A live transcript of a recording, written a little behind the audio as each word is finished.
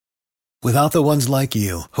Without the ones like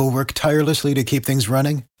you, who work tirelessly to keep things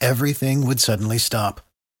running, everything would suddenly stop.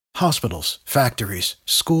 Hospitals, factories,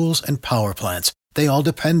 schools, and power plants, they all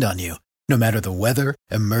depend on you. No matter the weather,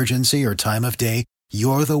 emergency, or time of day,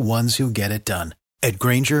 you're the ones who get it done. At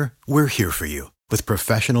Grainger, we're here for you with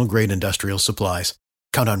professional-grade industrial supplies.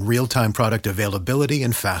 Count on real-time product availability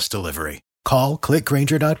and fast delivery. Call, click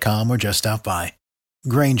Grainger.com, or just stop by.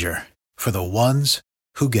 Grainger, for the ones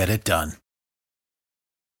who get it done.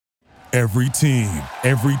 Every team,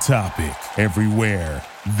 every topic, everywhere.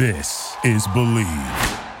 This is Believe.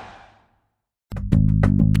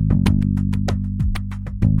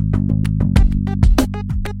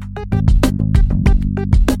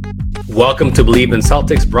 Welcome to Believe in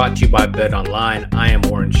Celtics, brought to you by BetOnline. I am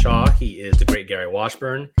Warren Shaw. He is the great Gary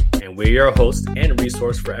Washburn, and we're your host and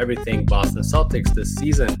resource for everything Boston Celtics this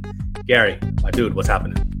season. Gary, my dude, what's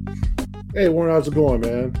happening? Hey, Warren, how's it going,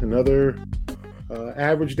 man? Another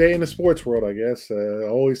average day in the sports world, I guess.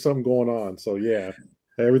 Always something going on. So, yeah,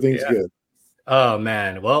 everything's good. Oh,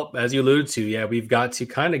 man. Well, as you alluded to, we've got to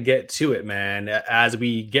kind of get to it, man. As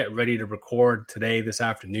we get ready to record today, this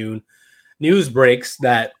afternoon, news breaks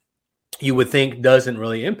that you would think doesn't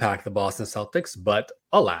really impact the Boston Celtics, but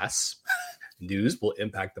alas, news will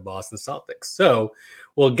impact the Boston Celtics. So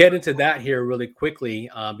we'll get into that here really quickly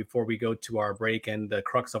before we go to our break. And the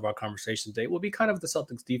crux of our conversation today will be kind of the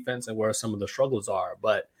Celtics defense and where some of the struggles are.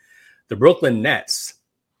 But the Brooklyn Nets,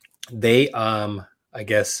 they, I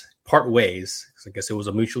guess, part ways. I guess it was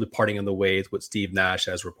a mutually parting of the ways with Steve Nash,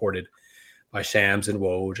 as reported by Shams and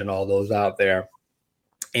Woj and all those out there.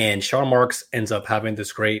 And Sean Marks ends up having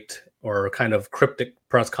this great or kind of cryptic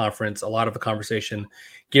press conference. A lot of the conversation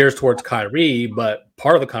gears towards Kyrie, but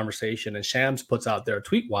part of the conversation, and Shams puts out there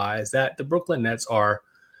tweet-wise, that the Brooklyn Nets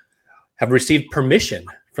have received permission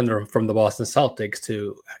from the Boston Celtics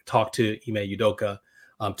to talk to Ime Udoka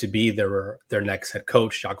to be their next head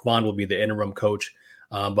coach. Jacques Vaughn will be the interim coach.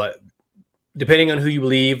 But depending on who you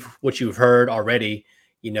believe, what you've heard already,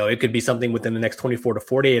 it could be something within the next 24 to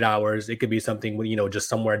 48 hours. It could be something, just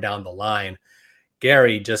somewhere down the line.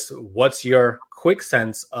 Gary, just what's your quick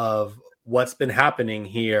sense of what's been happening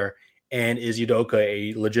here? And is Udoka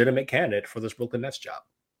a legitimate candidate for this Brooklyn Nets job?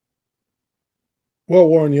 Well,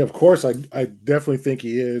 Warren, of course, I definitely think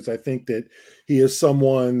he is. I think that he is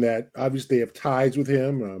someone that obviously have ties with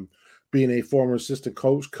him, being a former assistant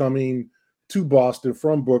coach coming to Boston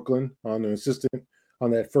from Brooklyn on an assistant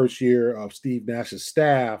on that first year of Steve Nash's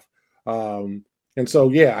staff. And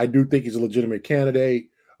so, I do think he's a legitimate candidate.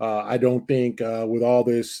 I don't think with all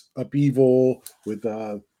this upheaval, with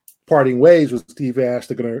parting ways with Steve Nash,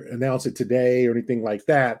 they're going to announce it today or anything like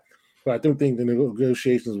that. But I do think the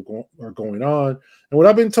negotiations are going on. And what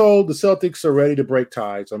I've been told, the Celtics are ready to break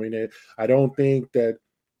ties. I mean, I don't think that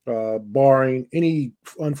barring any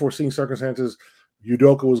unforeseen circumstances,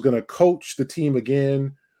 Udoka was going to coach the team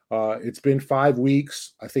again. It's been 5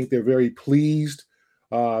 weeks. I think they're very pleased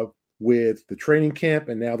with the training camp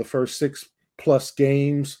and now the first 6+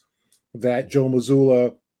 games that Joe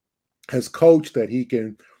Mazzulla has coached, that he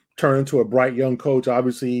can turn into a bright young coach.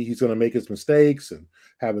 Obviously, he's going to make his mistakes and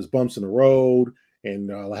have his bumps in the road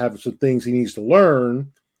and have some things he needs to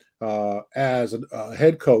learn as a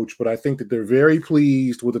head coach. But I think that they're very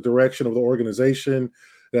pleased with the direction of the organization,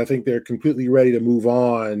 and I think they're completely ready to move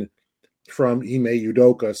on from Ime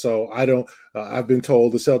Udoka. So I've been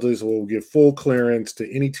told the Celtics will give full clearance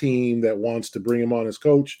to any team that wants to bring him on as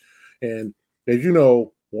coach. And as you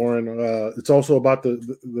know, Warren, it's also about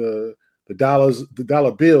the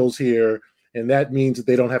dollar bills here, and that means that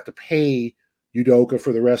they don't have to pay Udoka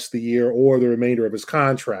for the rest of the year or the remainder of his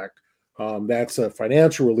contract. That's a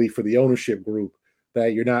financial relief for the ownership group,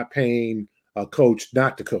 that you're not paying a coach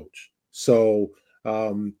not to coach. So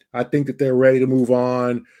I think that they're ready to move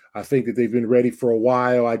on. I think that they've been ready for a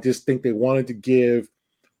while. I just think they wanted to give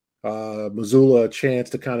Mazzulla a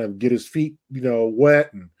chance to kind of get his feet,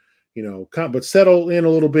 wet and, but settle in a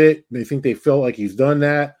little bit. They think they felt like he's done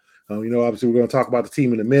that. Obviously we're going to talk about the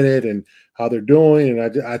team in a minute and how they're doing.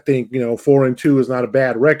 And I think, 4-2 is not a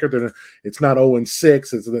bad record. It's not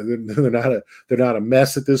 0-6. They're not a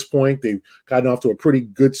mess at this point. They've gotten off to a pretty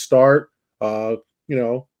good start. Some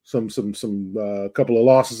couple of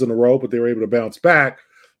losses in a row, but they were able to bounce back.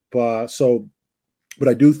 But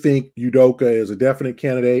I do think Udoka is a definite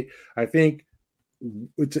candidate. I think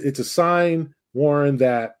it's a sign, Warren,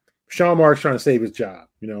 that Sean Marks trying to save his job.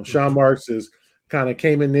 Sean Marks is kind of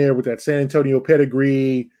came in there with that San Antonio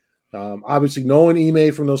pedigree, obviously knowing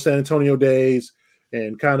Ime from those San Antonio days,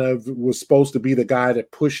 and kind of was supposed to be the guy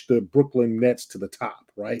that pushed the Brooklyn Nets to the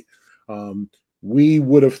top, right? We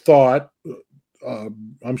would have thought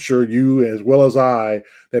I'm sure you as well as I,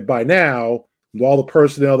 that by now, with all the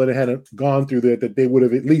personnel that hadn't gone through that they would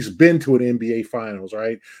have at least been to an NBA Finals,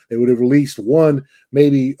 right? They would have at least won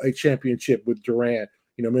maybe a championship with Durant.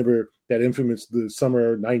 Remember that infamous the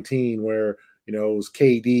summer 19 where it was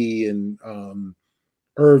KD and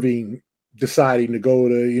Irving deciding to go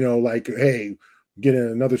to hey, get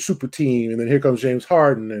another super team, and then here comes James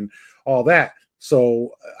Harden and all that.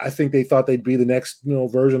 So I think they thought they'd be the next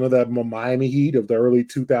version of that Miami Heat of the early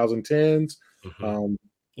 2010s,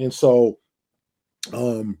 and so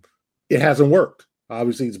it hasn't worked.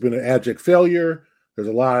 Obviously, it's been an abject failure. There's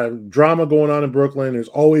a lot of drama going on in Brooklyn. There's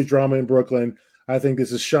always drama in Brooklyn. I think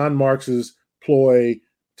this is Sean Marks's ploy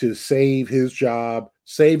to save his job,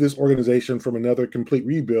 save this organization from another complete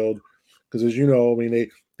rebuild. Because as you know, I mean,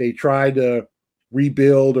 they tried to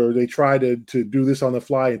rebuild, or they tried to do this on the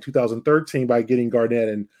fly in 2013 by getting Garnett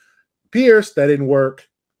and Pierce. That didn't work.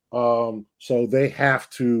 So they have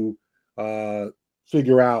to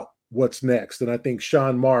figure out what's next. And I think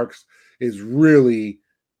Sean Marks is really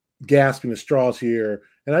gasping at straws here.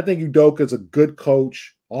 And I think Udoka is a good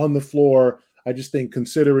coach on the floor. I just think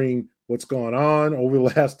considering what's gone on over the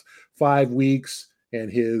last 5 weeks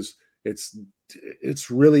and it's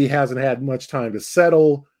really hasn't had much time to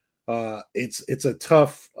settle. It's a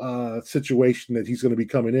tough situation that he's going to be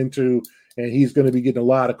coming into, and he's going to be getting a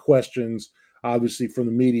lot of questions, obviously, from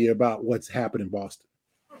the media about what's happened in Boston.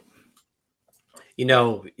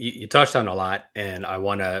 You touched on a lot, and I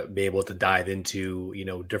want to be able to dive into,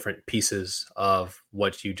 different pieces of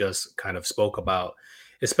what you just kind of spoke about,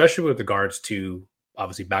 especially with regards to,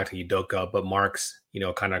 obviously, back to Udoka, but Marks,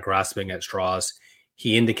 kind of grasping at straws.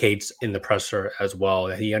 He indicates in the presser as well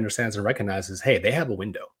that he understands and recognizes, hey, they have a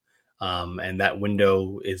window. And that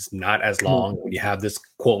window is not as long. When you have this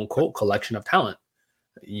quote unquote collection of talent,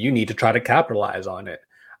 you need to try to capitalize on it.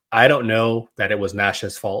 I don't know that it was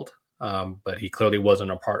Nash's fault, but he clearly wasn't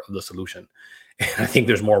a part of the solution. And I think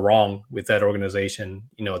there's more wrong with that organization,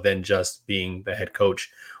 than just being the head coach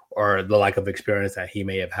or the lack of experience that he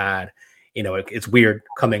may have had. It's weird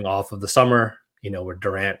coming off of the summer, where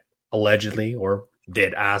Durant allegedly or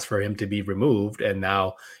did ask for him to be removed. And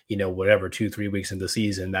now, 2-3 weeks into the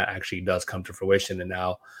season, that actually does come to fruition. And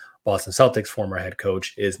now Boston Celtics former head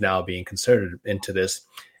coach is now being considered into this.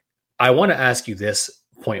 I want to ask you this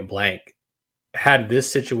point blank. Had this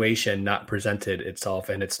situation not presented itself,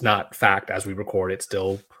 and it's not fact as we record, it's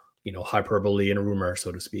still, hyperbole and a rumor,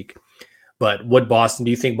 so to speak. But do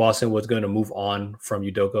you think Boston was going to move on from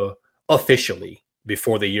Udoka officially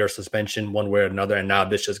before the year suspension, one way or another, and now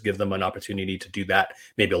this just gives them an opportunity to do that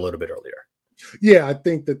maybe a little bit earlier? Yeah, I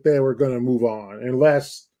think that they were going to move on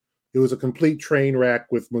unless it was a complete train wreck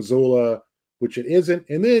with Mazzulla, which it isn't.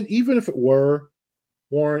 And then even if it were,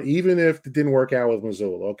 Warren, even if it didn't work out with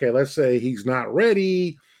Mazzulla, okay, let's say he's not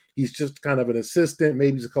ready, he's just kind of an assistant,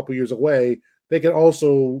 maybe he's a couple years away, they could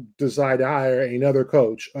also decide to hire another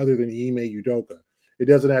coach other than Ime Udoka. It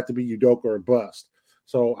doesn't have to be Udoka or bust.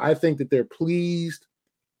 So I think that they're pleased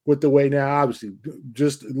with the way now, obviously,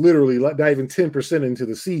 just literally not even 10% into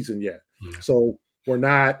the season yet. Mm-hmm. So we're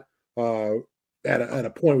not at a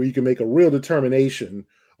point where you can make a real determination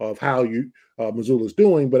of how Mazzulla's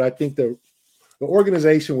doing. But I think the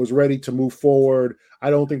organization was ready to move forward. I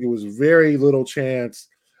don't think there was very little chance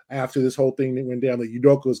after this whole thing that went down that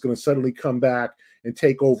Udoka was going to suddenly come back and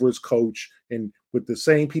take over as coach. And with the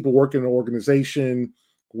same people working in the organization,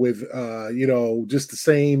 with just the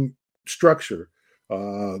same structure.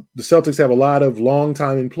 The Celtics have a lot of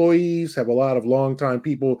longtime employees, have a lot of longtime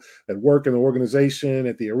people that work in the organization,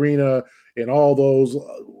 at the arena, and all those.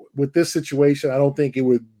 With this situation, I don't think it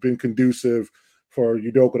would have been conducive for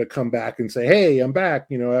Udoka to come back and say, "Hey, I'm back,"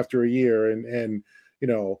 after a year, and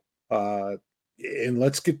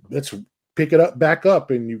let's pick it back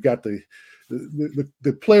up. And you've got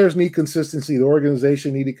the players need consistency, the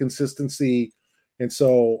organization needed consistency. And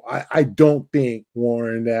so I don't think,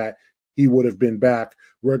 Warren, that he would have been back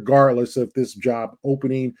regardless of this job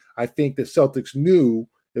opening. I think the Celtics knew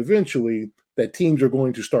eventually that teams are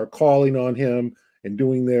going to start calling on him and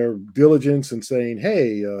doing their diligence and saying,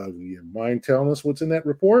 hey, you mind telling us what's in that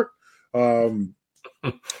report? So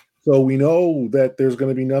we know that there's going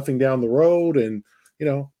to be nothing down the road. And,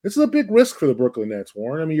 this is a big risk for the Brooklyn Nets,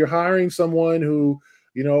 Warren. I mean, you're hiring someone who,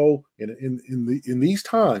 in these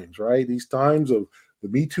times, right? These times of the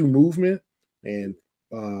Me Too movement and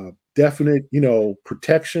definite,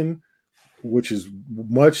 protection, which is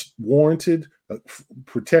much warranted,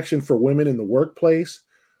 protection for women in the workplace,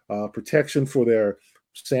 protection for their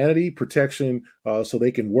sanity, protection so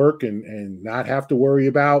they can work and not have to worry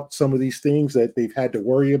about some of these things that they've had to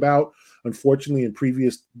worry about unfortunately, in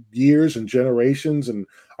previous years and generations and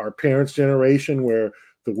our parents' generation, where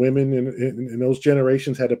the women in those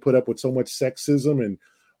generations had to put up with so much sexism and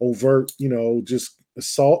overt, just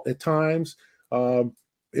assault at times.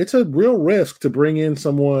 It's a real risk to bring in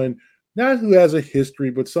someone, not who has a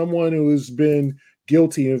history, but someone who has been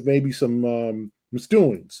guilty of maybe some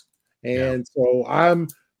misdoings. And so I'm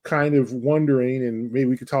kind of wondering, and maybe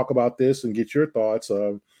we could talk about this and get your thoughts.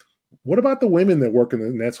 What about the women that work in the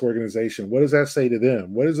Nets organization? What does that say to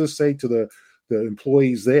them? What does this say to the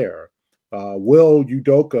employees there? Will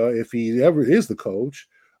Udoka, if he ever is the coach,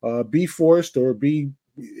 be forced or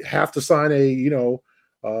have to sign an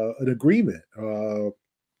agreement,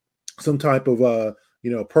 some type of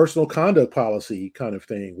personal conduct policy kind of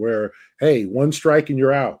thing, where, hey, 1 strike and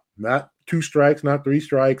you're out, not 2 strikes, not 3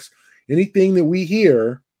 strikes. Anything that we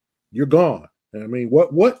hear, you're gone. I mean,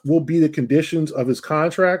 what will be the conditions of his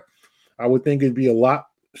contract? I would think it'd be a lot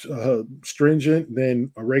stringent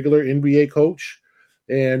than a regular NBA coach.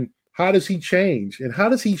 And how does he change? And how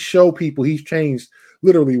does he show people he's changed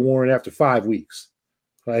literally, Warren, after 5 weeks?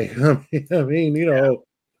 Like, that's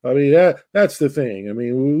the thing. I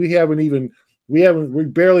mean, we're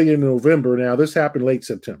barely in November now. This happened late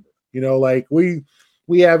September.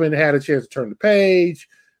 We haven't had a chance to turn the page.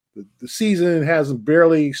 The season hasn't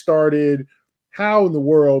barely started. How in the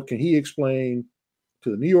world can he explain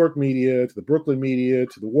to the New York media, to the Brooklyn media,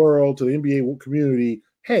 to the world, to the NBA community,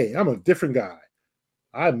 hey, I'm a different guy.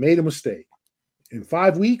 I made a mistake. In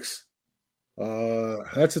 5 weeks,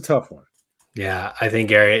 that's a tough one. Yeah, I think,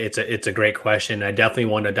 Gary, it's a great question. I definitely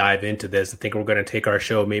want to dive into this. I think we're going to take our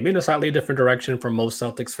show maybe in a slightly different direction from most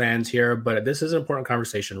Celtics fans here, but this is an important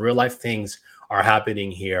conversation. Real life things are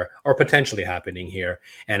happening here, or potentially happening here,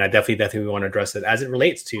 and I definitely want to address it as it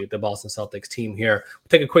relates to the Boston Celtics team here. We'll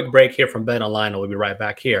take a quick break here from BetOnline, and we'll be right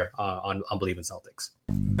back here on Believe in Celtics.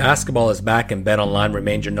 Basketball is back, and BetOnline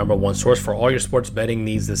remains your number one source for all your sports betting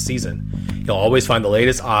needs this season. You'll always find the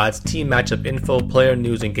latest odds, team matchup info, player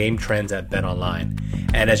news, and game trends at BetOnline.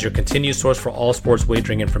 And as your continued source for all sports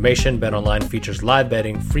wagering information, BetOnline features live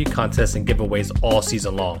betting, free contests, and giveaways all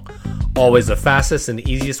season long. Always the fastest and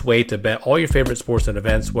easiest way to bet all your favorite sports and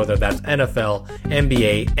events, whether that's NFL,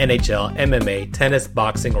 NBA, NHL, MMA, tennis,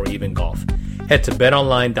 boxing, or even golf. Head to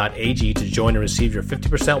betonline.ag to join and receive your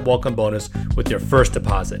 50% welcome bonus with your first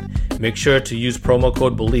deposit. Make sure to use promo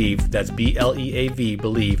code BELIEVE, that's BLEAV,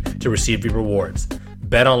 BELIEVE, to receive your rewards.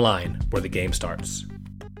 BetOnline, where the game starts.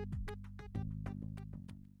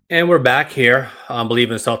 And we're back here on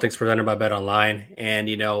Believe in Celtics, presented by BetOnline.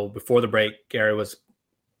 And, before the break, Gary was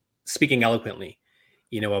speaking eloquently,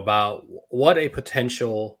 about what a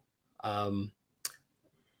potential,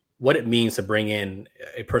 what it means to bring in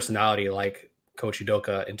a personality like Coach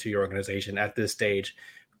Udoka into your organization at this stage.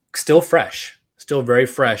 Still fresh, still very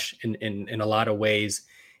fresh in a lot of ways.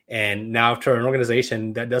 And now to an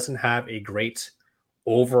organization that doesn't have a great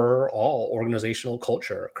overall organizational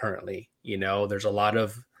culture currently. There's a lot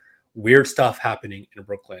of weird stuff happening in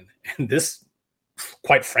Brooklyn, and this,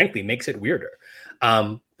 quite frankly, makes it weirder.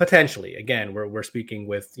 Potentially, again, we're speaking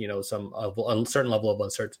with some a certain level of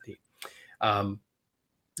uncertainty.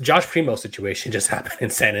 Josh Primo's situation just happened in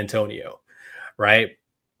San Antonio, right?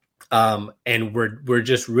 And we're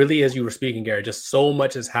just really, as you were speaking, Gary, just so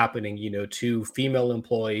much is happening, to female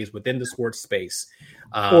employees within the sports space,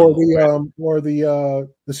 or the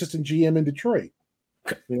assistant GM in Detroit.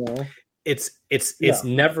 It's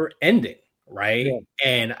never ending, right? Yeah.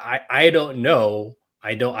 And I don't know.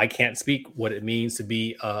 I can't speak what it means to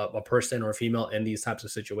be a person or a female in these types of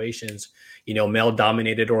situations, male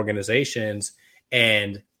dominated organizations,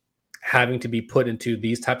 and having to be put into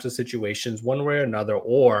these types of situations one way or another,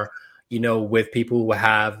 or, with people who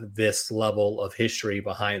have this level of history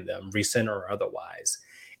behind them, recent or otherwise.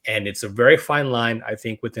 And it's a very fine line, I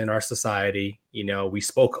think, within our society. We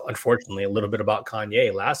spoke, unfortunately, a little bit about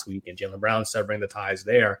Kanye last week and Jaylen Brown severing the ties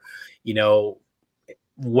there.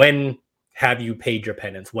 When have you paid your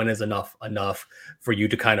penance? When is enough for you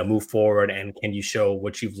to kind of move forward? And can you show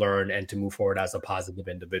what you've learned and to move forward as a positive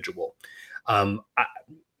individual?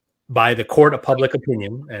 By the court of public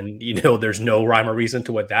opinion, and, there's no rhyme or reason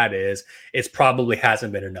to what that is, it probably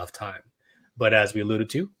hasn't been enough time. But as we alluded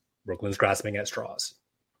to, Brooklyn's grasping at straws.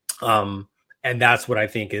 And that's what I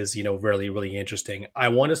think is, really, really interesting. I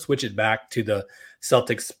want to switch it back to the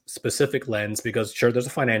Celtics specific lens, because sure, there's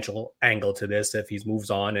a financial angle to this if he moves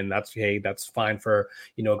on, and that's fine for,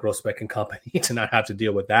 Grossbeck and company to not have to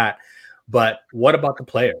deal with that. But what about the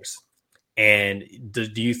players? And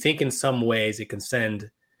do you think in some ways it can send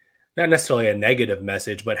not necessarily a negative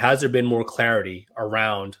message, but has there been more clarity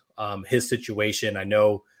around his situation? I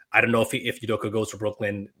know I don't know if Udoka goes to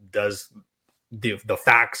Brooklyn, does the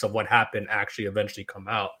facts of what happened actually eventually come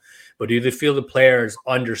out. But do you feel the players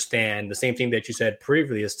understand the same thing that you said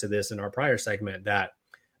previous to this in our prior segment, that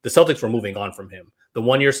the Celtics were moving on from him? The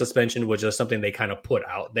 1-year suspension was just something they kind of put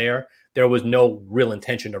out there. There was no real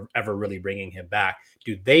intention of ever really bringing him back.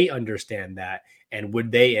 Do they understand that? And would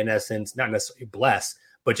they, in essence, not necessarily bless,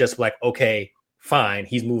 but just like, okay, fine,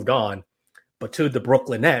 he's moved on. But to the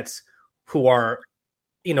Brooklyn Nets, who are,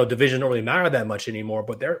 division don't really matter that much anymore,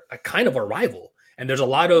 but they're a kind of a rival. And there's a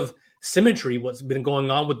lot of symmetry what's been going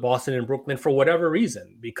on with Boston and Brooklyn for whatever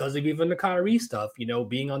reason, because of even the Kyrie stuff,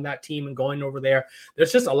 being on that team and going over there.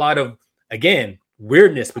 There's just a lot of, again,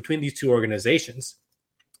 weirdness between these two organizations.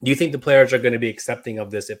 Do you think the players are going to be accepting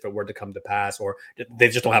of this if it were to come to pass, or they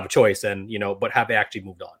just don't have a choice and, but have they actually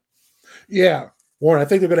moved on? Yeah, Warren, I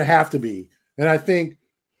think they're going to have to be. And I think,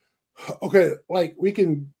 okay, like we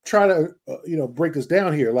can try to, break this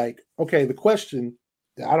down here. Like, okay, the question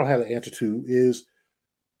that I don't have the answer to is,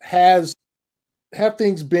 have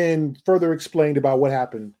things been further explained about what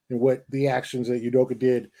happened and what the actions that Udoka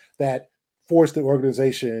did that forced the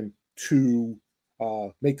organization to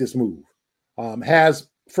make this move? Has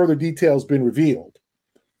further details been revealed?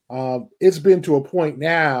 It's been to a point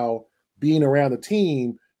now, being around the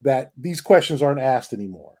team, that these questions aren't asked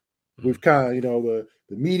anymore. We've kind of, the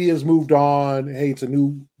media's moved on. Hey, it's a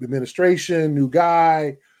new administration, new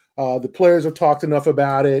guy. The players have talked enough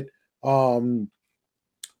about it.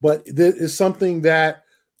 But this is something that,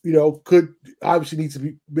 could obviously need to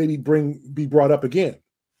be be brought up again.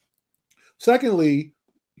 Secondly,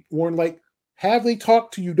 Warren, have they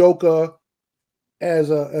talked to Udoka as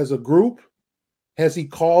a group? Has he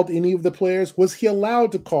called any of the players? Was he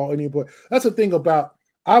allowed to call any of the players? That's the thing about,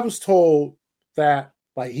 I was told that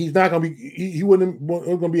he's not going to be, he wasn't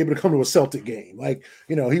going to be able to come to a Celtic game.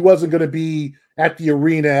 He wasn't going to be at the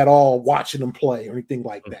arena at all watching them play or anything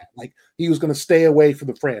like that. He was going to stay away from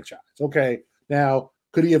the franchise. Okay. Now,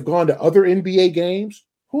 could he have gone to other NBA games?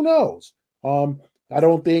 Who knows? I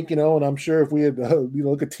don't think, and I'm sure if we had,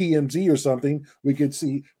 look at TMZ or something, we could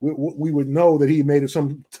see, we would know that he made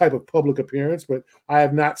some type of public appearance, but I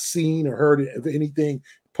have not seen or heard of anything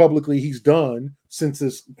publicly he's done since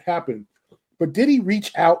this happened. But did he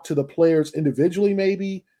reach out to the players individually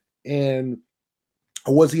maybe? And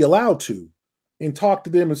was he allowed to? And talk to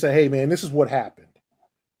them and say, hey, man, this is what happened.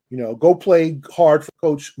 Go play hard for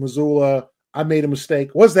Coach Mazzulla. I made a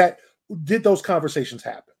mistake. Did those conversations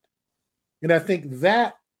happen? And I think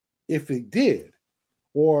that if it did,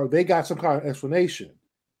 or they got some kind of explanation,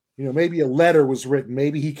 maybe a letter was written.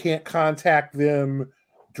 Maybe he can't contact them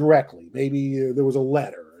directly. Maybe there was a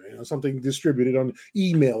letter, something distributed on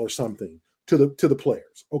email or something to the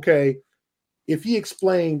players. Okay. If he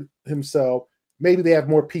explained himself, maybe they have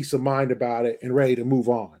more peace of mind about it and ready to move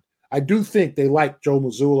on. I do think they like Joe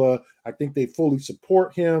Mazzulla. I think they fully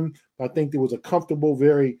support him. I think there was a comfortable,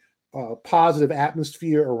 very positive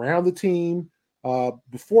atmosphere around the team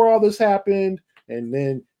before all this happened. And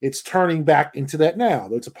then it's turning back into that now.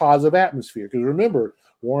 It's a positive atmosphere. Because remember,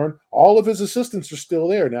 Warren, all of his assistants are still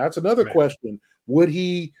there. Now, that's another question. Would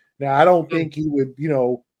he – now, I don't think he would,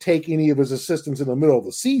 take any of his assistants in the middle of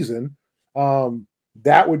the season.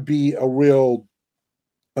 That would be a real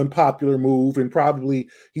unpopular move. And probably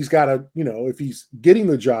he's got to, if he's getting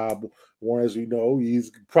the job, or as we know,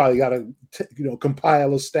 he's probably got to,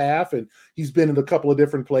 compile a staff. And he's been in a couple of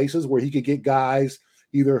different places where he could get guys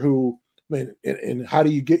either who – and how do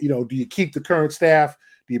you get, do you keep the current staff?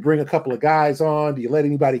 Do you bring a couple of guys on? Do you let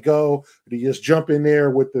anybody go? Or do you just jump in there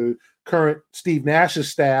with the current Steve Nash's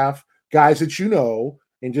staff, guys that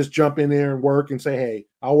and just jump in there and work and say, hey,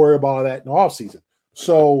 I'll worry about all that in the offseason.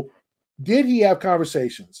 So did he have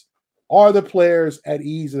conversations? Are the players at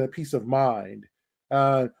ease and at peace of mind?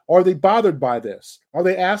 Are they bothered by this? Are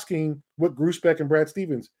they asking what Grusebeck and Brad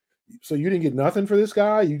Stevens, so you didn't get nothing for this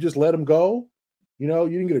guy? You just let him go? You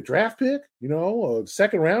didn't get a draft pick, a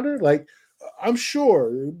second rounder. I'm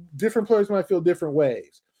sure different players might feel different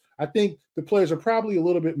ways. I think the players are probably a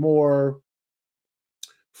little bit more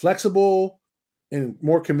flexible and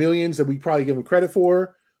more chameleons than we probably give them credit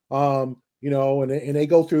for. And they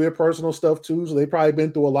go through their personal stuff too. So they've probably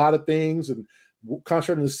been through a lot of things and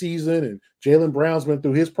concentrating the season. And Jaylen Brown's been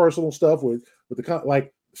through his personal stuff with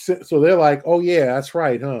so they're like, oh yeah, that's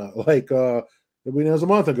right, huh? It was a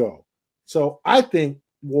month ago. So I think,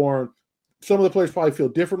 Warren, some of the players probably feel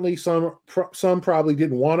differently. Some probably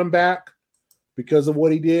didn't want him back because of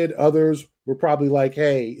what he did. Others were probably like,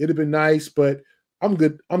 hey, it'd have been nice, but I'm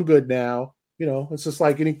good. I'm good now. It's just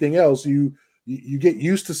like anything else. You get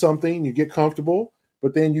used to something, you get comfortable,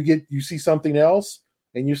 but then you see something else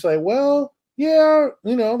and you say, well, yeah,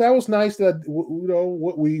 that was nice that,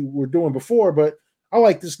 what we were doing before, but I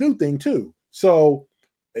like this new thing too. So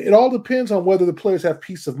it all depends on whether the players have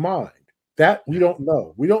peace of mind. That we don't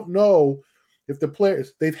know. We don't know if the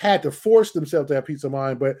players, they've had to force themselves to have peace of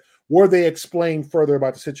mind, but were they explained further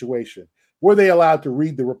about the situation? Were they allowed to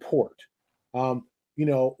read the report? Or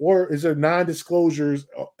is there non-disclosures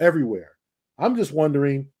everywhere? I'm just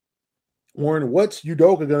wondering, Warren, what's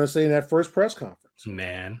Udoka going to say in that first press conference?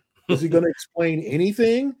 Man. Is he going to explain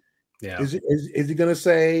anything? Yeah. Is he going to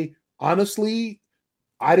say, honestly,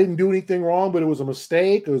 I didn't do anything wrong, but it was a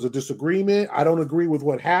mistake. It was a disagreement. I don't agree with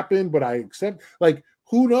what happened, but I accept. Like,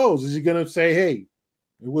 who knows? Is he going to say, hey,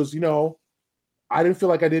 it was, I didn't feel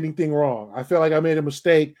like I did anything wrong. I feel like I made a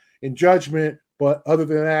mistake in judgment, but other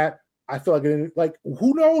than that, I feel like I didn't. Like,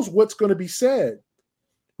 who knows what's going to be said?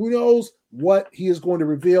 Who knows what he is going to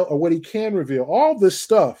reveal or what he can reveal? All this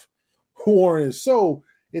stuff, Warren, is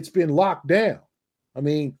it's been locked down. I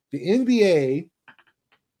mean, the NBA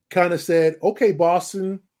kind of said, okay,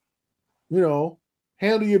 Boston, handle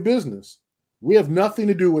your business. We have nothing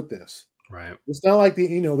to do with this. Right. It's not like the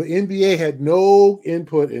NBA had no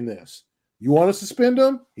input in this. You want to suspend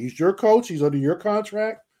him? He's your coach. He's under your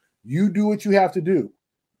contract. You do what you have to do.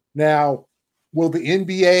 Now, will the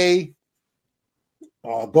NBA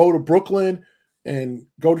go to Brooklyn and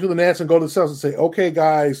go to the Nets and go to the Celtics and say, okay,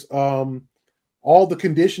 guys, all the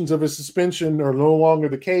conditions of his suspension are no longer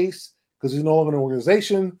the case because he's no longer an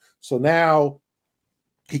organization. So now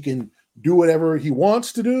he can do whatever he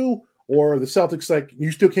wants to do. Or the Celtics, like,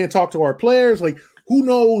 you still can't talk to our players. Like, who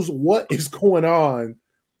knows what is going on,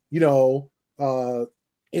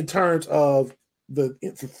 in terms of the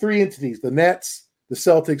three entities, the Nets, the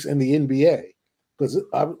Celtics, and the NBA. Because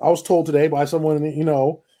I was told today by someone,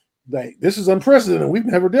 that this is unprecedented. We've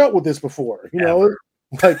never dealt with this before.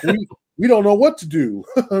 Like we don't know what to do.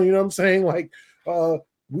 You know what I'm saying? Like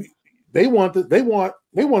they want to,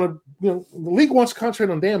 the league wants to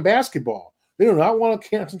concentrate on damn basketball. They do not want to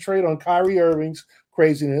concentrate on Kyrie Irving's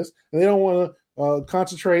craziness, and they don't want to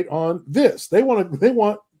concentrate on this. They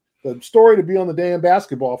want the story to be on the damn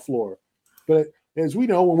basketball floor. But as we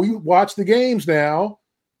know, when we watch the games now,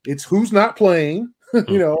 it's who's not playing.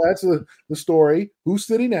 That's the story. Who's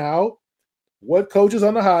sitting out? What coach is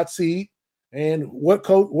on the hot seat? And what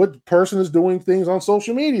person is doing things on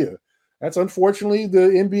social media? That's unfortunately the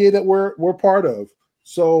NBA that we're part of.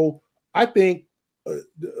 So I think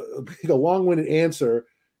a long-winded answer.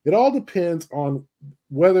 It all depends on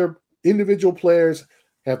whether individual players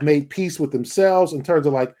have made peace with themselves in terms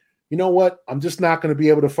of like, you know what? I'm just not going to be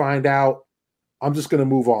able to find out. I'm just going to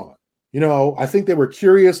move on. I think they were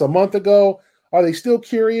curious a month ago. Are they still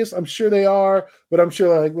curious? I'm sure they are, but I'm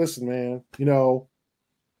sure like, listen, man,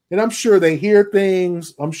 and I'm sure they hear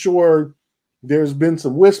things. I'm sure there's been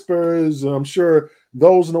some whispers. And I'm sure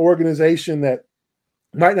those in the organization that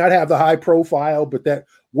might not have the high profile, but that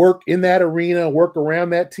work in that arena, work around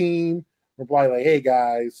that team, are probably like, hey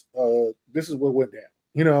guys, this is what went down,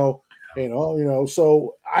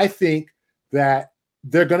 So I think that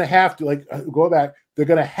they're going to have to they're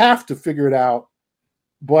going to have to figure it out.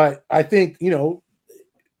 But I think,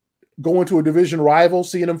 going to a division rival,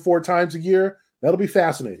 seeing them 4 times a year, that'll be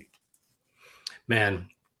fascinating. Man,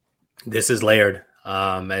 this is layered.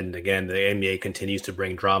 And again, the NBA continues to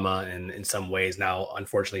bring drama and in some ways now,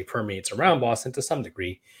 unfortunately, permeates around Boston to some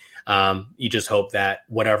degree. You just hope that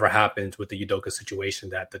whatever happens with the Udoka situation,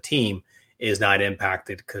 that the team is not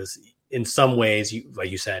impacted, because in some ways,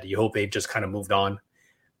 like you said, you hope they've just kind of moved on.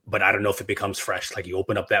 But I don't know if it becomes fresh, like you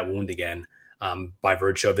open up that wound again. By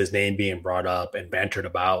virtue of his name being brought up and bantered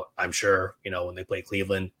about, I'm sure, when they play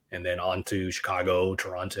Cleveland and then on to Chicago,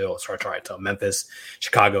 Toronto, to Memphis,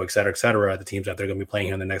 Chicago, et cetera, the teams that they're going to be playing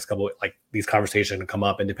in the next couple, like these conversations can come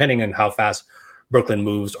up. And depending on how fast Brooklyn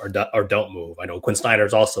moves or don't move, I know Quinn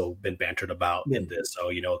Snyder's also been bantered about in this.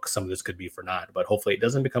 So, some of this could be for naught, but hopefully it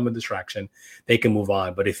doesn't become a distraction. They can move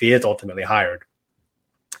on. But if he is ultimately hired,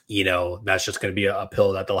 that's just going to be a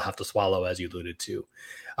pill that they'll have to swallow, as you alluded to.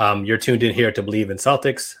 You're tuned in here to Believe in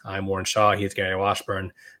Celtics. I'm Warren Shaw. He's Gary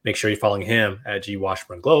Washburn. Make sure you're following him at G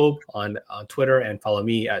Washburn Globe on Twitter, and follow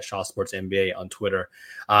me at Shaw Sports NBA on Twitter.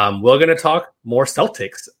 We're going to talk more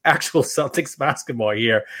Celtics, actual Celtics basketball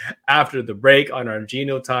here after the break on our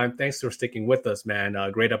Geno time. Thanks for sticking with us, man.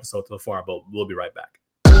 Great episode so far, but we'll be right back.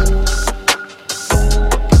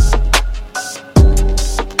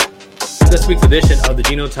 This week's edition of the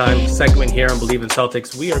Geno Time segment here on Believe in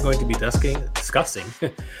Celtics, we are going to be discussing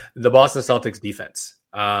the Boston Celtics defense.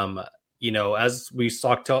 As we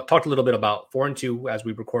talked a little bit about 4-2 as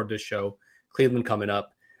we record this show, Cleveland coming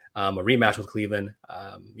up. a rematch with Cleveland,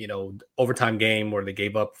 overtime game where they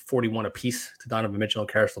gave up 41 apiece to Donovan Mitchell and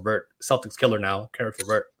Karis LeVert. Celtics killer now, Karis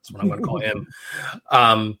LeVert. That's what I'm going to call him.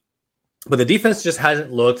 But the defense just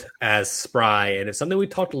hasn't looked as spry, and it's something we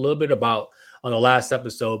talked a little bit about on the last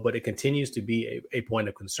episode, but it continues to be a point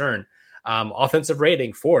of concern. Offensive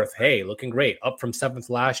rating, 4th. Hey, looking great. Up from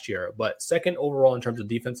 7th last year, but 2nd overall in terms of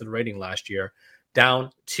defensive rating last year,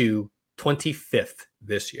 down to 25th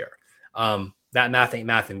this year. That math ain't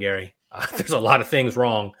mathin', Gary. There's a lot of things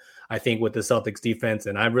wrong, I think, with the Celtics defense,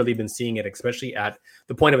 and I've really been seeing it, especially at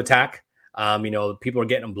the point of attack. People are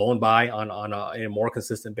getting them blown by on a more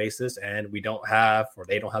consistent basis, and they don't have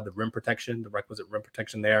the rim protection, the requisite rim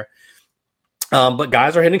protection there. But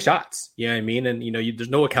guys are hitting shots. You know what I mean? And, there's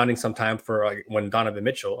no accounting sometimes for when Donovan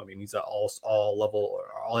Mitchell, I mean, he's an all level or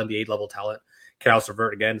all NBA level talent. Karis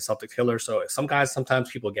LeVert, again, Celtics killer. So some guys, sometimes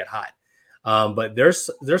people get hot. But there's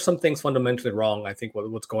some things fundamentally wrong. I think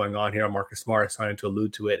what's going on here, Marcus Smart is starting to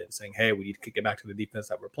allude to it and saying, hey, we need to get back to the defense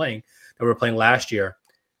that we're playing last year.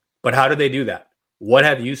 But how do they do that? What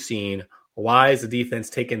have you seen? Why is the defense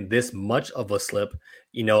taking this much of a slip?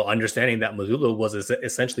 Understanding that Mazzulla was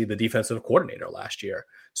essentially the defensive coordinator last year.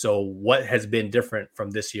 So what has been different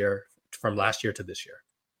from last year to this year?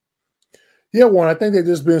 Yeah, Warren, I think they've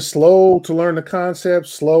just been slow to learn the concept,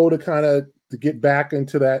 slow to kind of to get back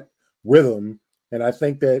into that rhythm. And I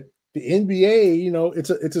think that the NBA,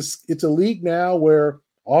 it's a league now where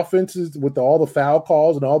offenses, with all the foul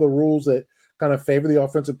calls and all the rules that kind of favor the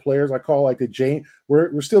offensive players, I call like the James.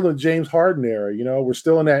 We're still in the James Harden era. We're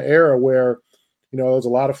still in that era where there's a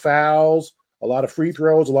lot of fouls, a lot of free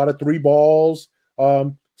throws, a lot of 3 balls.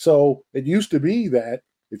 So it used to be that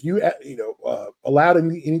if you allowed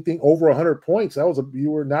anything over 100 points,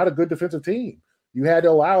 you were not a good defensive team. You had to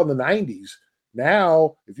allow in the 90s.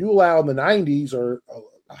 Now, if you allow in the 90s or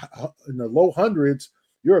in the low hundreds,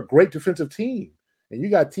 you're a great defensive team. And you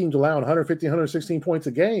got teams allowing 115, 116 points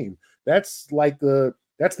a game. That's the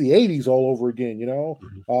 80s all over again,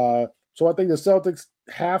 Mm-hmm. So I think the Celtics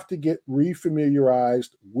have to get refamiliarized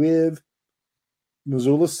with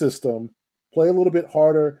Mazzulla's system, play a little bit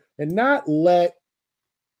harder, and not let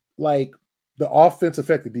the offense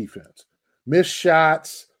affect the defense. Miss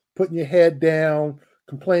shots, putting your head down,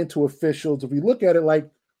 complain to officials. If you look at it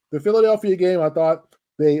like the Philadelphia game, I thought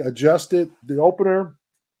they adjusted the opener.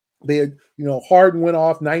 They had, Harden went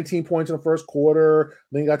off 19 points in the first quarter.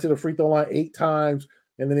 Then he got to the free throw line 8 times.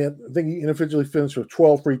 And then I think he individually finished with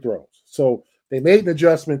 12 free throws. So they made an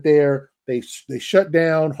adjustment there. They shut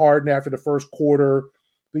down Harden after the first quarter.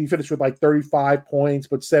 He finished with 35 points,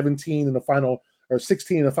 but 17 in the final, or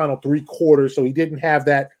 16 in the final 3 quarters. So he didn't have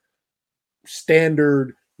that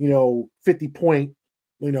standard, 50-point,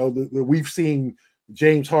 that we've seen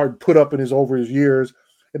James Harden put up over his years.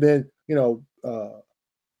 And then,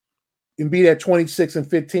 Embiid had 26 and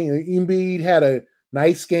 15. Embiid had a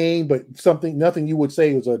nice game, but nothing you would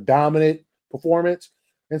say was a dominant performance.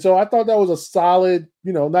 And so I thought that was a solid,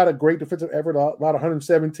 not a great defensive effort, about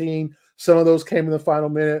 117. Some of those came in the final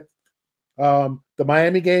minute. The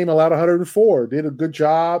Miami game allowed 104, did a good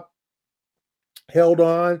job, held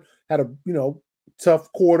on, had a, tough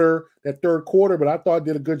quarter, that third quarter, but I thought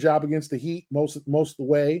did a good job against the Heat most of the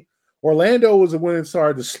way. Orlando was when it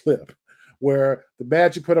started to slip, where the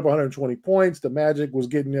Magic put up 120 points. The Magic was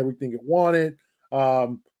getting everything it wanted.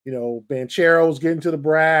 Banchero was getting to the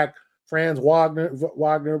brack, Franz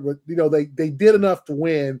Wagner, but they did enough to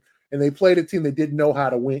win, and they played a team that didn't know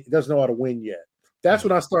how to win. It doesn't know how to win yet. That's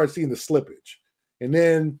when I started seeing the slippage. And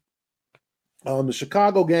then on the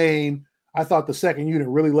Chicago game, I thought the second unit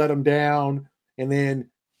really let them down. And then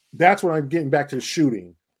that's when I'm getting back to the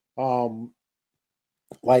shooting. LaVine,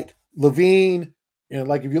 and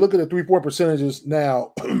if you look at the 3-point percentages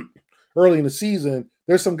now, early in the season,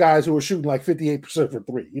 there's some guys who are shooting 58% for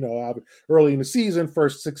 3. Early in the season,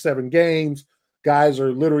 first 6-7 games, guys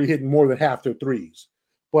are literally hitting more than half their threes.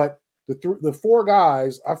 But the 4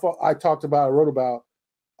 guys I wrote about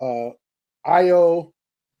Ayo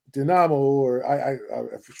Dinamo, or I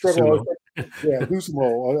struggle.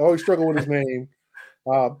 Dusimo. I always struggle with his name.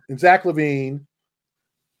 And Zach LaVine,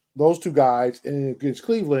 those 2 guys, and against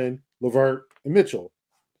Cleveland, LeVert and Mitchell.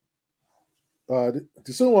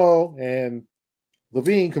 Dusimo and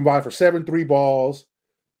LaVine combined for 7 3 balls.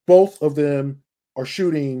 Both of them are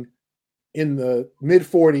shooting in the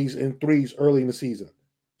mid-40s and threes early in the season.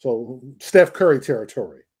 So Steph Curry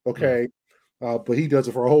territory, okay? But he does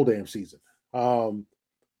it for a whole damn season. And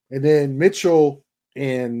then Mitchell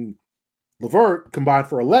and LeVert combined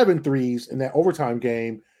for 11 threes in that overtime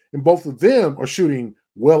game, and both of them are shooting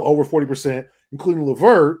well over 40%, including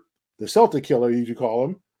LeVert, the Celtic killer, you call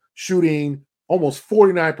him, shooting almost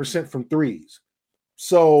 49% from threes.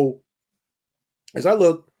 So as I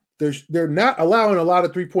look, they're not allowing a lot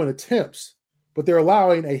of three-point attempts, but they're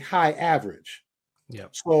allowing a high average. Yeah.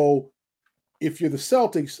 So if you're the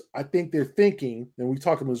Celtics, I think they're thinking, and we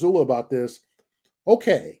talked to Mazzulla about this,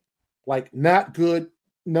 okay, like not good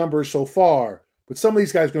numbers so far, but some of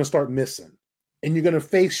these guys are going to start missing, and you're going to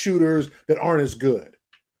face shooters that aren't as good.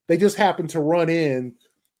 They just happen to run in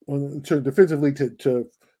to defensively to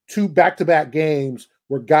two back-to-back games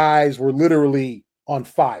where guys were literally on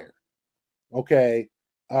fire. Okay.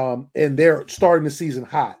 And they're starting the season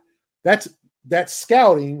hot. That's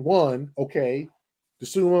scouting one. Okay.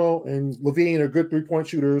 DeSumo and Levine are good three-point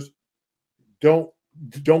shooters. Don't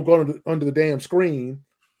go under the damn screen.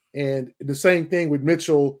 And the same thing with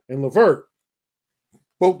Mitchell and LeVert.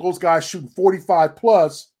 Both those guys shooting 45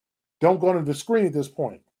 plus. Don't go under the screen at this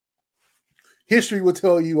point. History will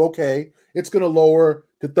tell you, okay, it's going to lower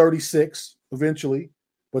to 36 eventually,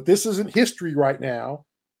 but this isn't history right now.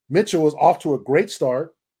 Mitchell is off to a great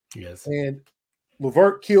start. Yes. And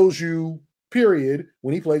LeVert kills you, period,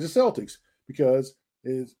 when he plays the Celtics. Because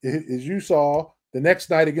as you saw the next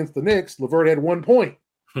night against the Knicks, LeVert had 1 point.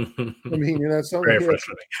 I mean, something very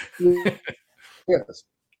frustrating. Yes.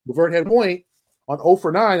 LeVert had 1 point on 0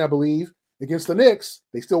 for 9, I believe, against the Knicks.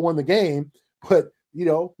 They still won the game, but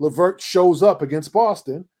LeVert shows up against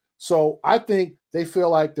Boston. So I think they feel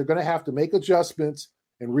like they're going to have to make adjustments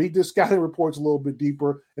and read the scouting reports a little bit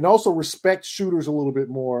deeper and also respect shooters a little bit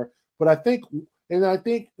more. But I think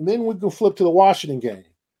then we can flip to the Washington game.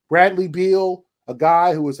 Bradley Beal, a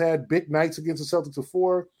guy who has had big nights against the Celtics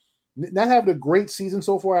before, not having a great season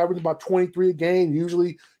so far, averaging about 23 a game.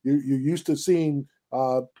 Usually you're used to seeing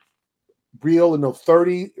Beal in the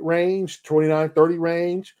 30 range, 29, 30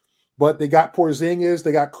 range. But they got Porzingis,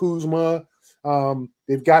 they got Kuzma,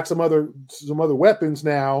 they've got some other weapons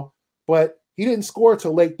now, but he didn't score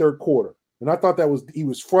till late third quarter. And I thought he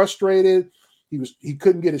was frustrated. He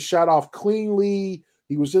couldn't get his shot off cleanly.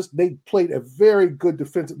 They played a very good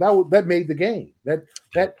defensive. That made the game. That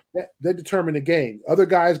determined the game. Other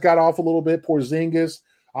guys got off a little bit. Porzingis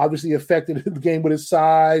obviously affected the game with his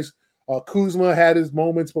size. Kuzma had his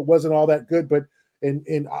moments, but wasn't all that good. But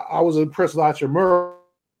and I was impressed with Hachimura.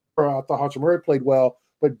 I thought Hachimura played well,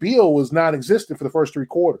 but Beal was non-existent for the first 3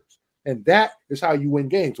 quarters. And that is how you win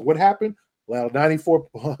games. What happened? Allowed 94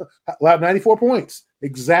 points,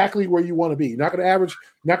 exactly where you want to be. You're not going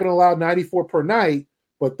to allow 94 per night,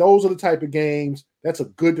 but those are the type of games, that's a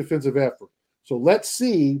good defensive effort. So let's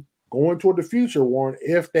see, going toward the future, Warren,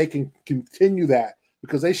 if they can continue that,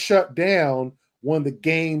 because they shut down one of the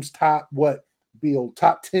game's top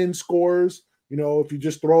 10 scorers. If you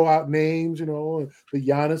just throw out names, the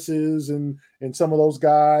Giannis's and some of those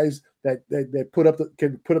guys that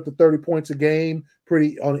can put up the 30 points a game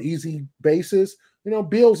pretty on an easy basis,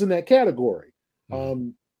 Beal's in that category.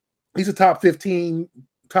 He's a top 15,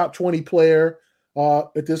 top 20 player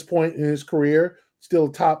at this point in his career, still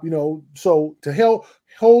top, so to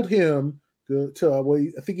hold him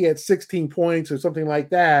to I think he had 16 points or something like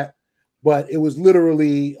that, but it was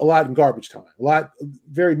literally a lot in garbage time, a lot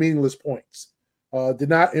very meaningless points. Did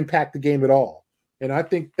not impact the game at all. And I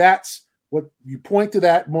think that's what you point to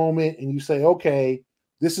that moment and you say, okay,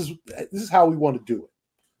 this is how we want to do it.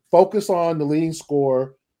 Focus on the leading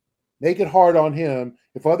scorer, make it hard on him.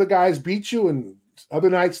 If other guys beat you, and other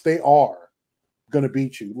nights they are going to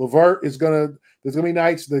beat you. LeVert there's going to be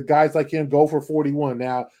nights that guys like him go for 41.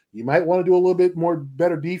 Now, you might want to do a little bit more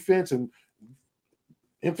better defense and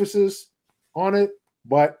emphasis on it.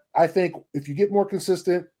 But I think if you get more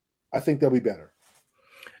consistent, I think they'll be better.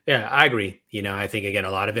 Yeah, I agree. I think, again, a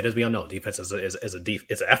lot of it, as we all know, defense is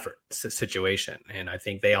an effort situation. And I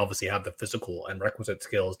think they obviously have the physical and requisite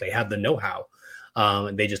skills. They have the know-how.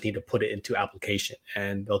 And they just need to put it into application.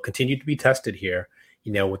 And they'll continue to be tested here,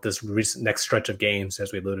 with this next stretch of games,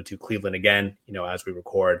 as we alluded to. Cleveland again, as we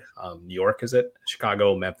record. New York, is it?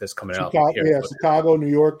 Chicago, Memphis coming out. Yeah, Chicago, New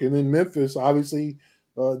York, and then Memphis, obviously.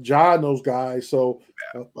 Ja and those guys. So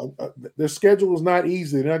their schedule is not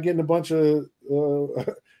easy. They're not getting a bunch of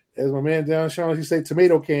as my man Don Shaughnessy say,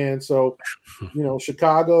 tomato cans. So,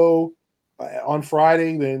 Chicago on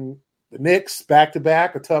Friday, then the Knicks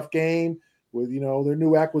back-to-back, a tough game with, their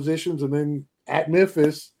new acquisitions. And then at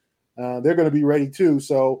Memphis, they're going to be ready too.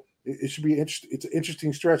 So it should be interesting. It's an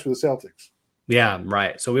interesting stretch for the Celtics. Yeah,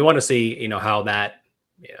 right. So we want to see, how that,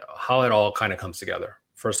 how it all kind of comes together,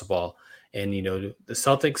 first of all. And, the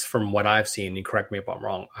Celtics, from what I've seen, and correct me if I'm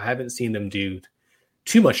wrong, I haven't seen them do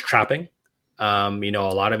too much trapping. A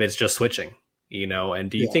lot of it's just switching,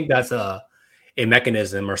 and do you think that's a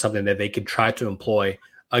mechanism or something that they could try to employ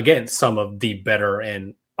against some of the better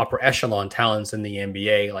and upper echelon talents in the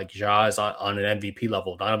NBA, like Ja is on an MVP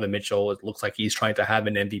level. Donovan Mitchell, it looks like he's trying to have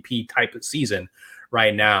an MVP type of season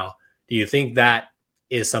right now. Do you think that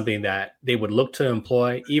is something that they would look to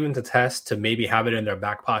employ, even to test, to maybe have it in their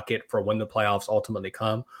back pocket for when the playoffs ultimately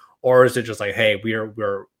come? Or is it just like, hey,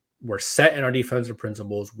 we're set in our defensive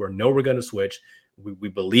principles. We know we're going to switch. We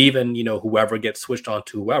believe in, whoever gets switched on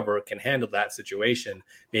to whoever can handle that situation,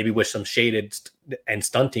 maybe with some shaded and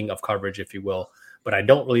stunting of coverage, if you will. But I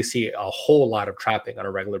don't really see a whole lot of trapping on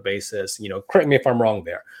a regular basis. Correct me if I'm wrong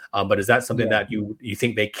there. But is that something that you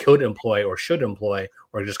think they could employ or should employ,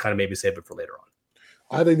 or just kind of maybe save it for later on?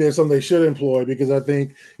 I think there's something they should employ, because I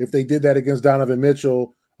think if they did that against Donovan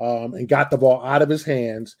Mitchell and got the ball out of his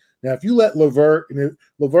hands. Now, if you let LeVert, and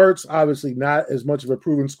LeVert's obviously not as much of a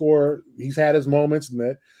proven scorer. He's had his moments, and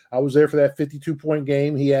that I was there for that 52-point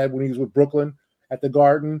game he had when he was with Brooklyn at the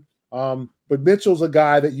Garden. But Mitchell's a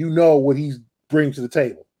guy that what he brings to the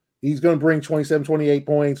table. He's going to bring 27, 28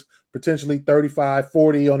 points, potentially 35,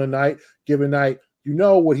 40 on a given night. You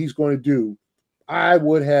know what he's going to do. I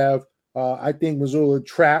would have I think Missoula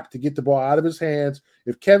trapped to get the ball out of his hands.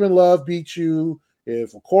 If Kevin Love beats you,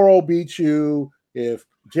 if Okoro beats you, if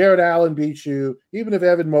Jared Allen beats you, even if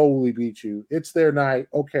Evan Mobley beats you, it's their night.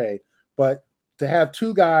 Okay. But to have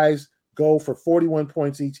two guys go for 41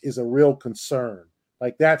 points each is a real concern.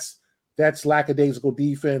 Like that's lackadaisical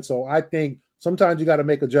defense. So I think sometimes you got to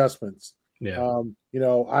make adjustments. Yeah.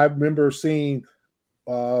 I remember seeing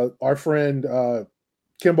our friend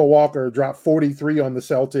Kemba Walker drop 43 on the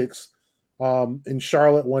Celtics in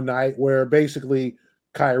Charlotte one night, where basically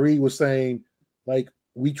Kyrie was saying, like,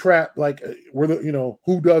 we trap, like,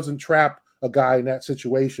 who doesn't trap a guy in that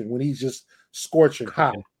situation when he's just scorching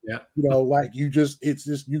hot? Yeah.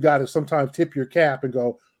 You got to sometimes tip your cap and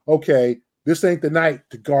go, okay, this ain't the night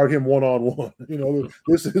to guard him one-on-one.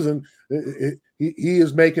 This isn't, he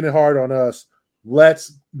is making it hard on us.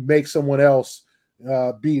 Let's make someone else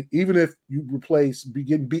beat, even if you be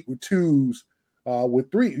getting beat with twos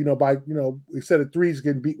with three, instead of threes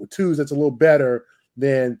getting beat with twos, that's a little better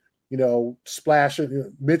than,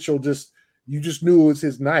 splashing. Mitchell you just knew it was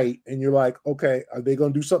his night, and you're like, okay, are they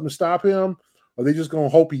going to do something to stop him? Or are they just going to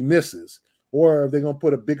hope he misses? Or are they going to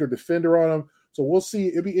put a bigger defender on him? So we'll see.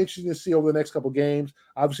 It'll be interesting to see over the next couple of games.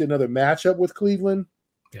 Obviously, another matchup with Cleveland.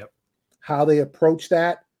 Yep. How they approach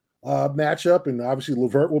that matchup, and obviously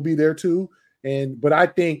LeVert will be there too. But I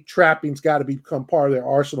think trapping's got to become part of their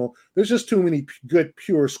arsenal. There's just too many good,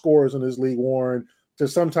 pure scorers in this league, Warren, to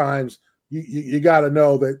sometimes you got to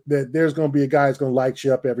know that there's going to be a guy that's going to light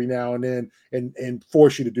you up every now and then and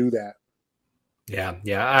force you to do that.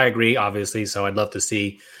 Yeah, I agree, obviously. So I'd love to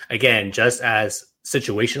see, again, just as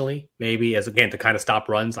situationally, maybe as, again, to kind of stop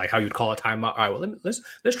runs, like how you'd call a timeout. All right, well,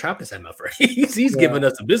 let's trap this MFR. He's giving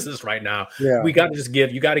us a business right now. Yeah. We got to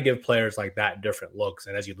you got to give players like that different looks.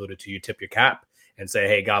 And as you alluded to, you tip your cap and say,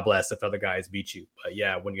 hey, God bless if other guys beat you. But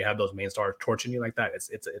yeah, when you have those main stars torching you like that,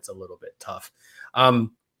 it's a little bit tough.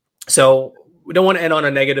 So we don't want to end on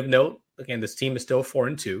a negative note. Again, this team is still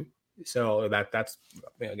 4-2. So that's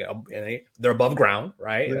they're above ground,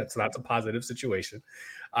 right? Yeah. That's a positive situation.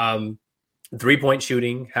 3-point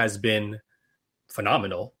shooting has been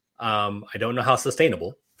phenomenal. I don't know how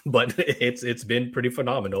sustainable, but it's been pretty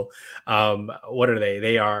phenomenal. What are they?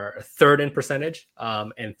 They are third in percentage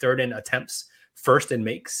and third in attempts, first in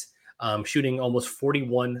makes, shooting almost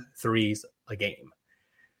 41 threes a game.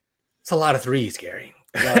 It's a lot of threes, Gary.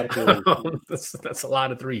 That's a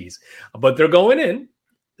lot of threes, but they're going in.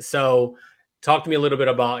 So talk to me a little bit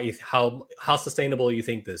about how sustainable you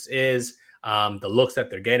think this is, the looks that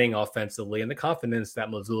they're getting offensively, and the confidence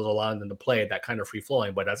that Missoula's allowing them to play, that kind of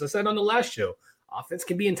free-flowing. But as I said on the last show, offense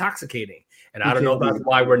can be intoxicating. And I don't know if that's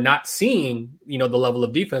why we're not seeing, the level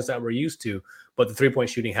of defense that we're used to, but the three-point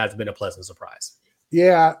shooting has been a pleasant surprise.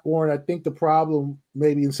 Yeah, Warren, I think the problem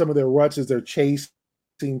maybe in some of their ruts is they're chasing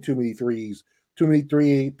too many threes, too many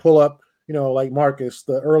three pull-up, like Marcus,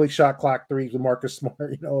 the early shot clock threes with Marcus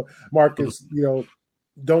Smart, Marcus,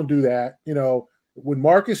 don't do that. When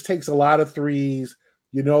Marcus takes a lot of threes,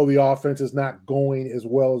 the offense is not going as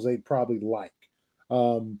well as they'd probably like.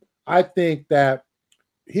 I think that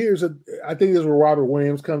this is where Robert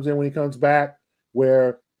Williams comes in when he comes back,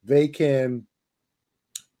 where they can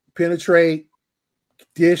penetrate,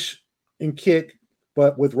 dish, and kick.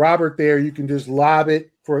 But with Robert there, you can just lob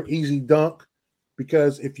it for an easy dunk.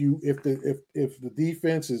 Because if the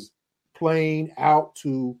defense is playing out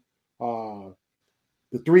to the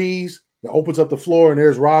threes, it opens up the floor, and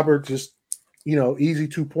there's Robert, just easy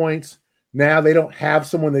 2 points. Now they don't have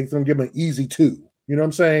someone that's going to give them an easy two. You know what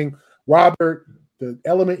I'm saying? Robert the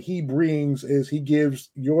element he brings is he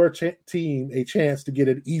gives your team a chance to get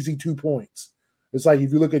an easy 2 points. It's like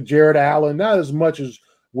if you look at Jared Allen, not as much as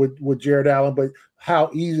with Jared Allen, but how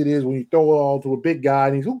easy it is when you throw it all to a big guy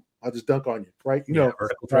and he's, I'll just dunk on you, right? You know,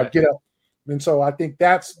 get up. And so I think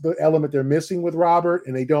that's the element they're missing with Robert,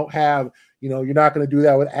 and they don't have, you're not going to do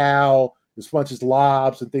that with Al as much as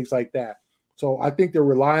lobs and things like that. So I think they're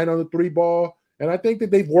relying on the 3-ball, and I think that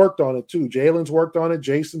they've worked on it too. Jalen's worked on it.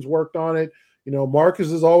 Jason's worked on it.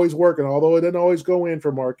 Marcus is always working, although it doesn't always go in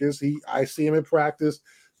for Marcus. I see him in practice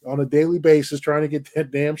on a daily basis trying to get that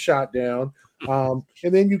damn shot down. And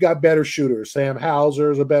then you got better shooters. Sam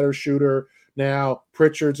Hauser is a better shooter now.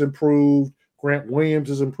 Pritchard's improved. Grant Williams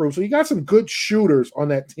has improved. So you got some good shooters on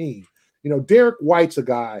that team. Derek White's a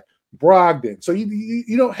guy. Brogdon. So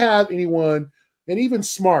you don't have anyone, and even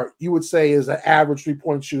Smart, you would say, is an average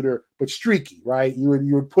 3-point shooter, but streaky, right? You would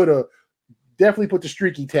definitely put the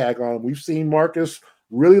streaky tag on him. We've seen Marcus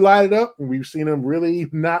really light it up, and we've seen him really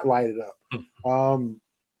not light it up.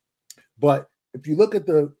 But if you look at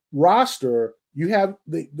the roster, you have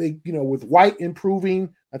they with White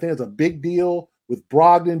improving, I think it's a big deal. With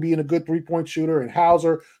Brogdon being a good 3-point shooter and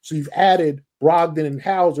Hauser, so you've added Brogdon and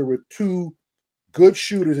Hauser with 2 good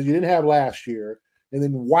shooters that you didn't have last year, and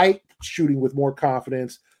then White shooting with more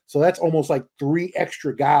confidence. So that's almost like 3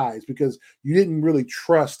 extra guys because you didn't really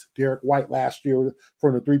trust Derek White last year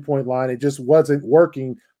from the 3-point line. It just wasn't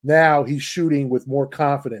working. Now he's shooting with more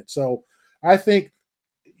confidence. So I think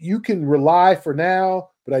you can rely for now,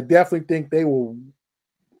 but I definitely think they will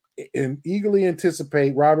eagerly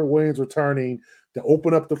anticipate Robert Williams returning to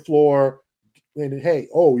open up the floor. And hey,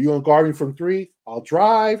 you want to guard me from 3? I'll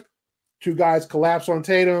drive. 2 guys collapse on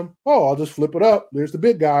Tatum. I'll just flip it up. There's the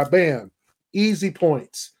big guy. Bam. Easy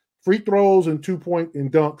points. Free throws and 2-point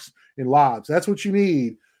and dunks and lobs. That's what you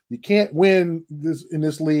need. You can't win this in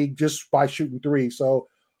this league just by shooting 3. So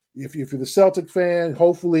if you're the Celtic fan,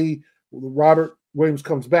 hopefully Robert Williams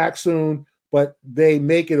comes back soon, but they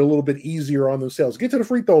make it a little bit easier on themselves. Get to the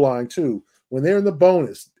free throw line too. When they're in the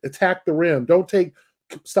bonus, attack the rim.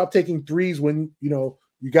 Stop taking 3s when you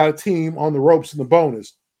got a team on the ropes in the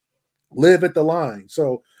bonus. Live at the line.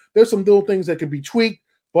 So there's some little things that can be tweaked,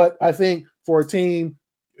 but I think for a team,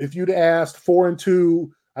 if you'd asked 4-2,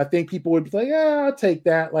 I think people would be like, yeah, I'll take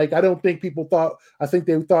that. Like, I don't think people thought, I think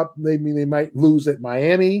they thought maybe they might lose at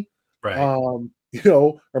Miami, right?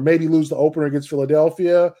 Or maybe lose the opener against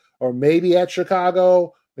Philadelphia, or maybe at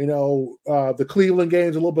Chicago. The Cleveland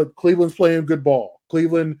game's a little bit, Cleveland's playing good ball.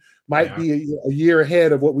 Cleveland might be a year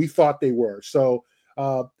ahead of what we thought they were. So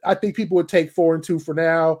I think people would take 4-2 for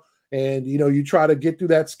now. And, you try to get through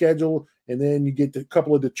that schedule, and then you get a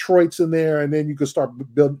couple of Detroits in there, and then you can start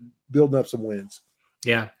building up some wins.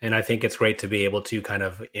 Yeah, and I think it's great to be able to kind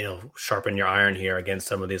of, sharpen your iron here against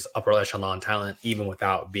some of this upper echelon talent, even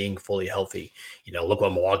without being fully healthy. Look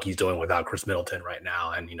what Milwaukee's doing without Chris Middleton right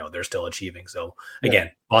now, and, they're still achieving. So, again,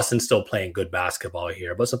 Boston's still playing good basketball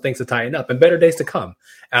here, but some things to tighten up and better days to come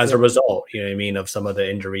as a result, of some of the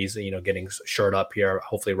injuries, getting shored up here.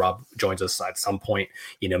 Hopefully Rob joins us at some point,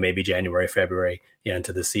 maybe January, February,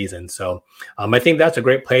 into the season. So I think that's a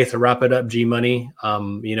great place to wrap it up, G Money.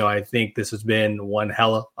 I think this has been one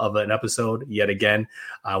hell of an episode yet again.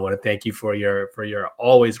 I want to thank you for your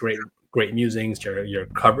always great musings, your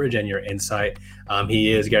coverage and your insight.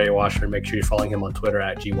 He is Gary Washburn. Make sure you're following him on Twitter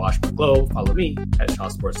at GWashburnGlow. Follow me at Shaw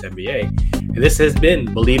Sports NBA. And this has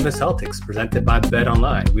been Believe in Celtics, presented by Bet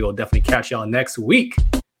Online. We will definitely catch y'all next week.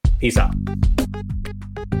 Peace out.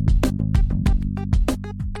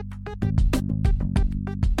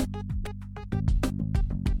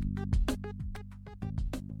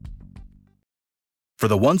 For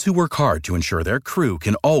the ones who work hard to ensure their crew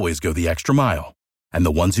can always go the extra mile, and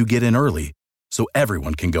the ones who get in early so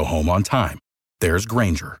everyone can go home on time, there's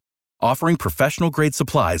Grainger, offering professional-grade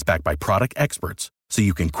supplies backed by product experts so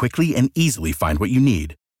you can quickly and easily find what you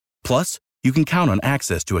need. Plus, you can count on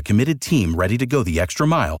access to a committed team ready to go the extra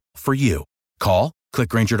mile for you. Call, click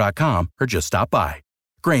Grainger.com, or just stop by.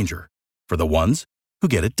 Grainger, for the ones who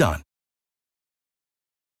get it done.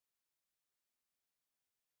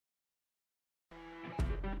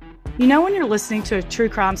 When you're listening to a true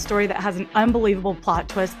crime story that has an unbelievable plot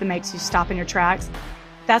twist that makes you stop in your tracks?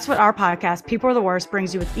 That's what our podcast, People Are the Worst,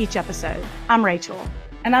 brings you with each episode. I'm Rachel.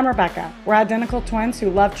 And I'm Rebecca. We're identical twins who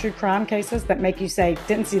love true crime cases that make you say,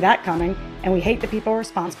 didn't see that coming, and we hate the people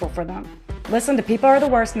responsible for them. Listen to People Are the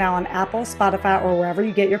Worst now on Apple, Spotify, or wherever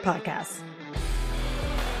you get your podcasts.